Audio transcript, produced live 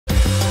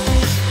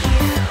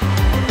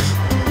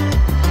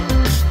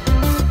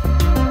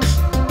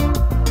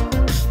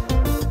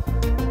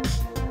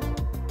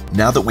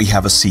Now that we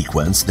have a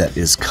sequence that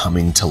is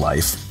coming to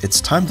life,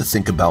 it's time to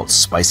think about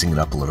spicing it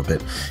up a little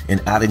bit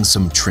and adding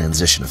some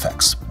transition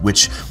effects,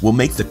 which will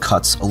make the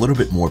cuts a little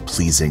bit more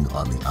pleasing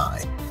on the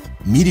eye.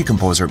 Media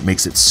Composer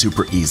makes it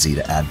super easy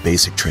to add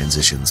basic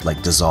transitions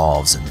like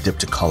dissolves and dip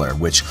to color,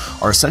 which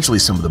are essentially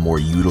some of the more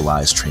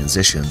utilized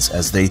transitions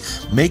as they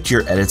make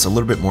your edits a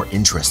little bit more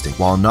interesting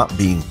while not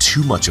being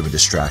too much of a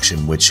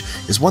distraction, which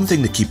is one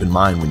thing to keep in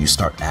mind when you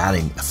start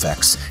adding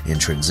effects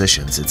and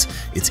transitions.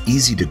 It's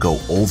easy to go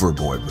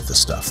overboard with this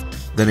stuff.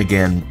 Then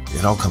again,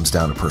 it all comes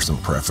down to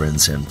personal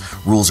preference and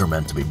rules are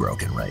meant to be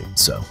broken, right?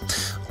 So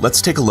let's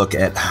take a look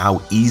at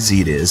how easy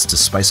it is to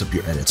spice up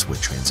your edits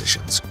with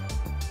transitions.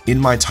 In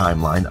my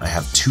timeline, I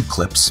have two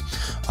clips.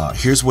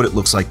 Here's what it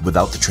looks like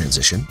without the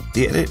transition.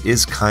 The edit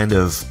is kind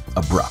of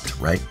abrupt,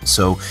 right?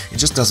 So it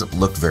just doesn't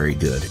look very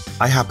good.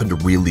 I happen to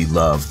really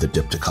love the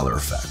dip to color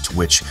effect,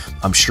 which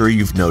I'm sure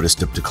you've noticed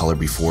dip to color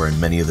before in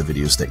many of the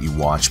videos that you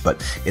watch,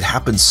 but it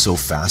happens so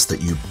fast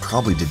that you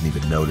probably didn't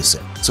even notice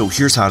it. So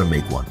here's how to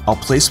make one. I'll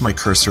place my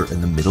cursor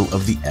in the middle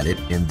of the edit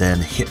and then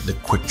hit the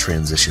quick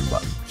transition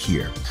button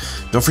here.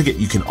 Don't forget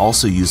you can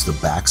also use the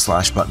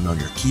backslash button on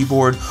your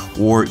keyboard,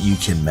 or you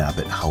can map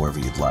it however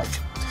you'd like.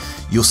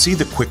 You'll see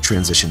the quick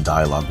transition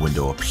dialog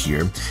window up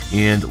here,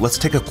 and let's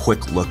take a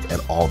quick look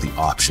at all the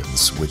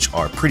options, which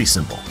are pretty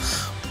simple.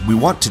 We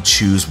want to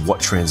choose what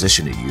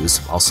transition to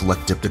use. I'll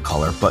select dip to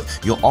color, but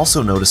you'll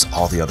also notice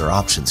all the other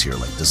options here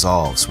like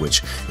dissolves,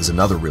 which is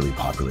another really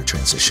popular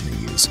transition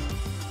to use.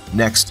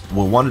 Next,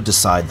 we'll want to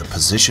decide the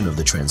position of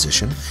the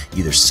transition,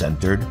 either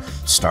centered,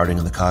 starting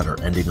on the cut, or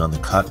ending on the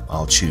cut.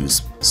 I'll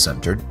choose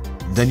centered.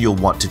 Then you'll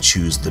want to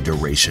choose the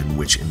duration,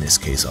 which in this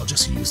case I'll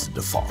just use the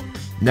default.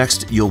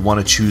 Next, you'll want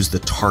to choose the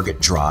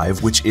target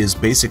drive, which is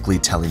basically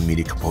telling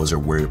Media Composer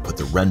where to put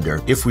the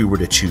render if we were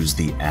to choose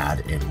the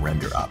add and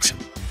render option.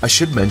 I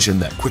should mention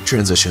that quick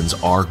transitions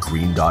are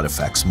green dot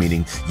effects,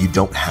 meaning you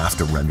don't have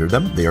to render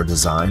them. They are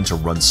designed to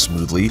run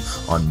smoothly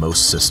on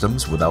most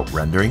systems without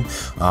rendering,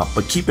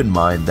 but keep in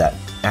mind that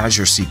as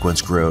your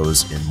sequence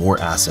grows and more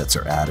assets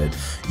are added,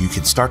 you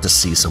can start to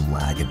see some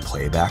lag in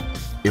playback.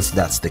 If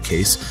that's the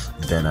case,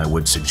 then I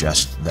would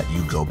suggest that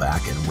you go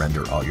back and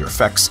render all your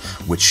effects,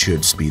 which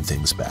should speed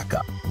things back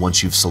up.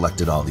 Once you've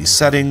selected all these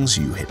settings,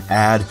 you hit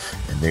add,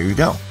 and there you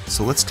go.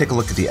 So let's take a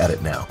look at the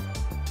edit now.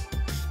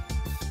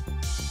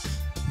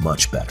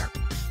 Much better.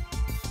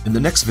 In the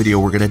next video,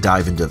 we're going to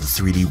dive into the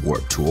 3D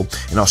Warp tool,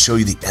 and I'll show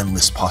you the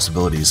endless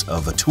possibilities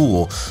of a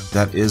tool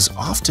that is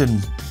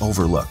often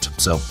overlooked.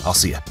 So I'll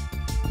see ya.